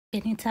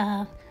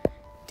Benita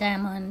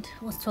Diamond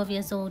was 12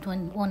 years old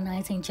when one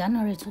night in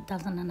January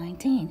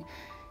 2019,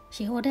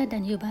 she ordered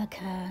an Uber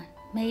car,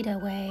 made her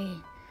way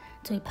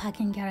to a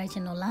parking garage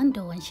in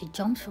Orlando, and she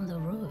jumped from the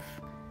roof.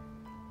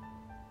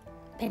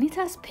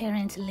 Benita's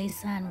parents,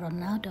 Lisa and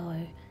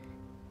Ronaldo,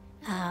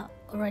 are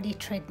already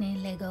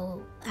threatening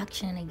legal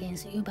action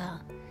against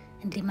Uber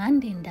and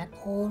demanding that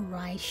all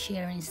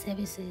ride-sharing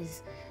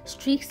services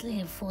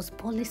strictly enforce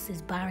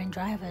policies barring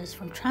drivers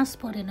from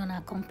transporting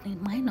unaccompanied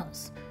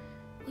minors,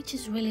 which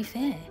is really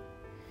fair.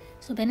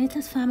 So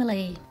Benita's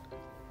family,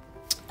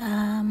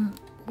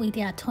 with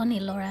their attorney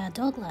Laura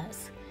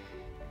Douglas,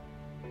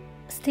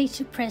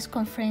 staged a press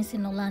conference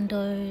in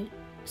Orlando,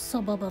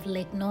 suburb of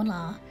Lake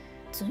Nola,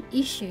 to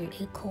issue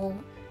a call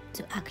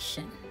to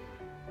action.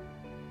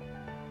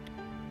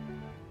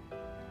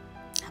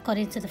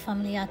 According to the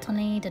family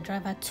attorney, the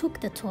driver took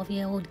the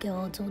 12-year-old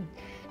girl to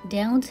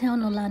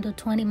downtown Orlando,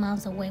 20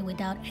 miles away,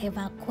 without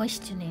ever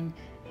questioning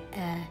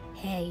her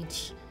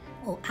age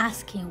or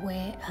asking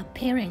where her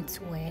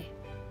parents were.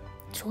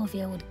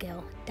 12-year-old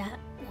girl, that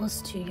was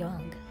too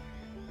young.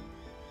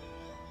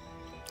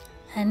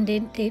 And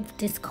they've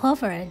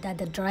discovered that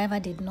the driver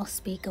did not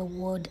speak a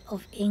word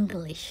of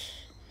English.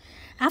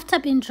 After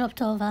being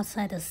dropped off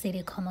outside the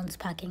City Commons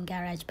parking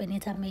garage,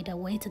 Benita made her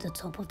way to the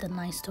top of the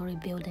 9-story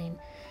building,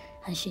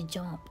 and she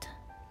jumped.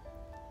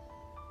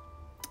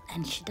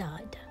 And she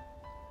died.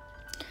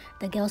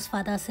 The girl's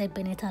father said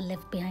Benita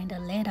left behind a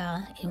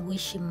letter in which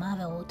she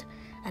marveled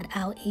at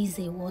how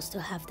easy it was to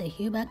have the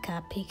Uber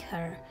car pick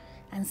her,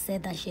 and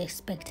said that she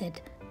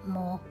expected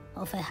more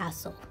of a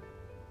hassle.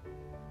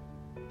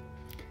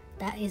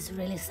 That is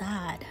really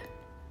sad.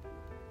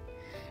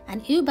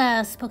 An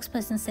Uber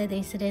spokesperson said the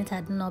incident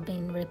had not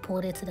been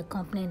reported to the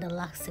company in the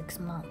last 6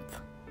 months.